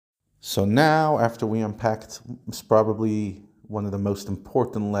So now, after we unpacked probably one of the most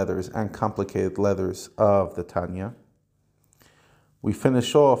important letters and complicated letters of the Tanya, we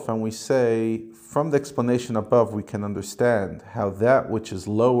finish off and we say, from the explanation above, we can understand how that which is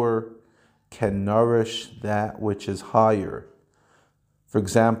lower can nourish that which is higher. For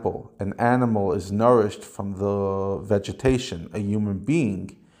example, an animal is nourished from the vegetation. A human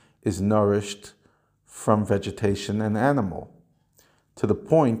being is nourished from vegetation and animal, to the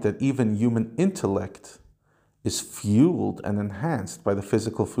point that even human intellect is fueled and enhanced by the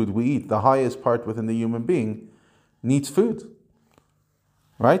physical food we eat. The highest part within the human being needs food,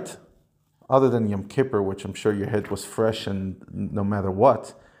 right? Other than Yom Kippur, which I'm sure your head was fresh and no matter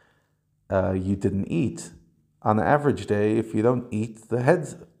what, you didn't eat. On an average day, if you don't eat, the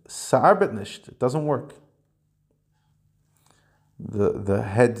head's sa'arbet nicht. It doesn't work. The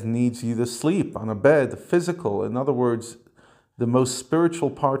head needs you to sleep on a bed, physical. In other words, the most spiritual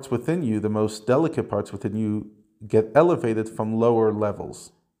parts within you, the most delicate parts within you, get elevated from lower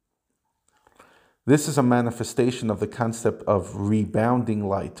levels. This is a manifestation of the concept of rebounding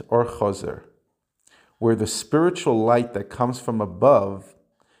light, or choser, where the spiritual light that comes from above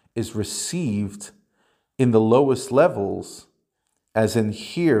is received in the lowest levels, as in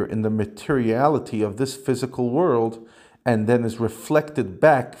here in the materiality of this physical world, and then is reflected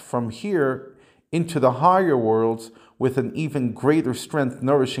back from here into the higher worlds with an even greater strength,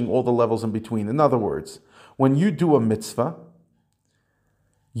 nourishing all the levels in between. In other words, when you do a mitzvah,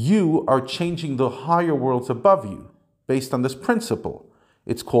 you are changing the higher worlds above you based on this principle.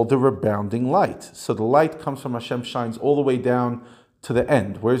 It's called the rebounding light. So the light comes from Hashem, shines all the way down to the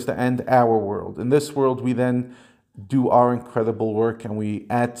end. Where's the end? Our world. In this world, we then do our incredible work and we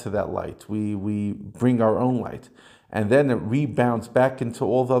add to that light. We bring our own light. And then it rebounds back into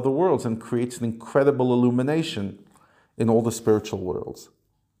all the other worlds and creates an incredible illumination in all the spiritual worlds.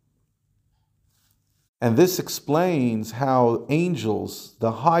 And this explains how angels,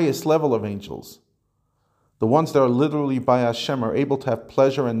 the highest level of angels, the ones that are literally by Hashem, are able to have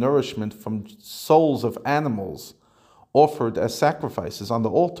pleasure and nourishment from souls of animals offered as sacrifices on the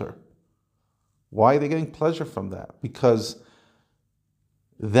altar. Why are they getting pleasure from that? Because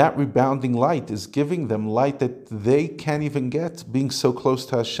that rebounding light is giving them light that they can't even get, being so close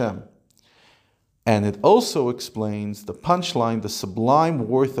to Hashem. And it also explains the punchline, the sublime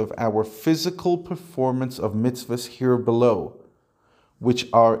worth of our physical performance of mitzvahs here below, which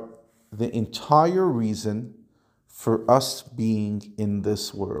are the entire reason for us being in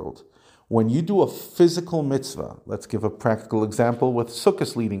this world. When you do a physical mitzvah, let's give a practical example with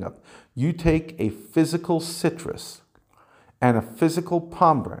Sukkot leading up. You take a physical citrus and a physical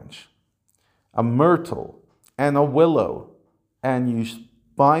palm branch, a myrtle and a willow, and you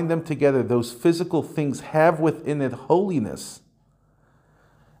bind them together. Those physical things have within it holiness,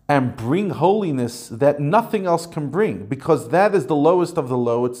 and bring holiness that nothing else can bring, because that is the lowest of the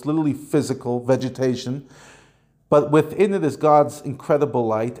low. It's literally physical vegetation, but within it is God's incredible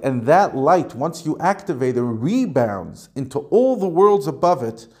light, and that light, once you activate it, rebounds into all the worlds above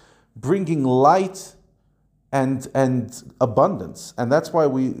it, bringing light and abundance. And that's why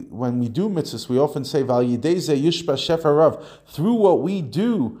when we do mitzvahs, we often say, Val yidei zeh yushba shefa rav. Through what we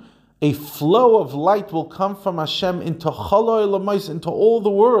do, a flow of light will come from Hashem into chaloi lamais, into all the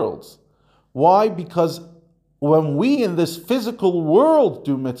worlds. Why? Because when we in this physical world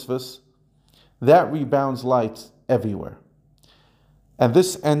do mitzvahs, that rebounds light everywhere. And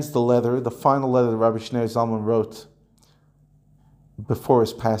this ends the letter, the final letter that Rabbi Shneur Zalman wrote before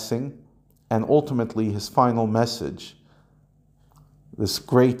his passing, and ultimately his final message. This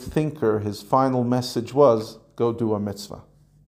great thinker, his final message was, go do a mitzvah.